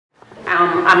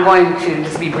I'm going to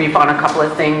just be brief on a couple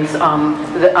of things.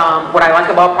 What I like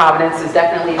about Providence is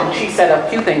definitely, she said a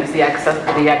few things, the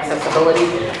accessibility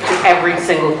to every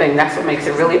single thing. That's what makes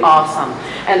it really awesome.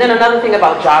 And then another thing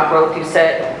about job growth, you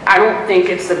said, I don't think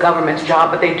it's the government's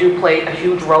job, but they do play a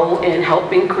huge role in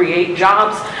helping create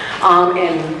jobs.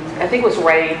 And I think it was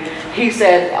Ray, he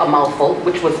said a mouthful,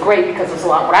 which was great because it's a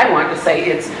lot what I wanted to say.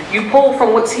 It's you pull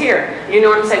from what's here. You know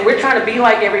what I'm saying? We're trying to be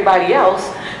like everybody else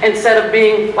instead of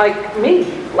being like me,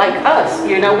 like us.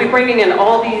 You know, we're bringing in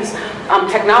all these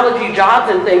technology jobs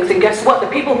and things, and guess what? The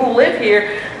people who live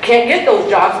here can't get those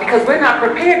jobs because we're not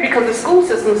prepared, because the school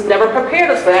system's never prepared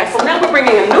us for that. So now we're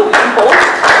bringing in new people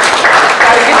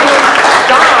that are getting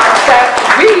jobs that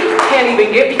we can't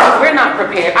even get because we're not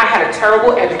prepared. I had a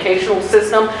terrible educational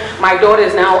system. My daughter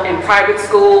is now in private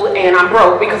school, and I'm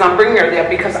broke because I'm bringing her there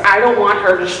because I don't want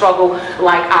her to struggle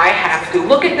like I have to.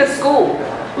 Look at this school.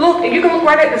 Look, you can look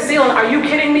right at the ceiling. Are you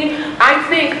kidding me? I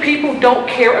think people don't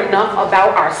care enough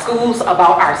about our schools,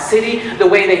 about our city, the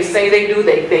way they say they do.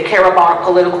 They care about a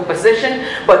political position,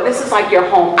 but this is like your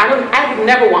home. I would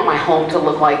never want my home to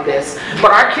look like this,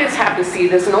 but our kids have to see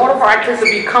this. In order for our kids to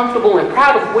be comfortable and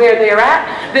proud of where they're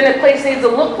at, then the place needs to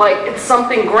look like it's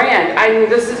something grand. I mean,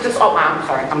 this is just, oh, I'm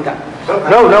sorry, I'm done.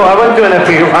 No, I wasn't doing that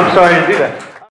for you. I'm sorry to do that.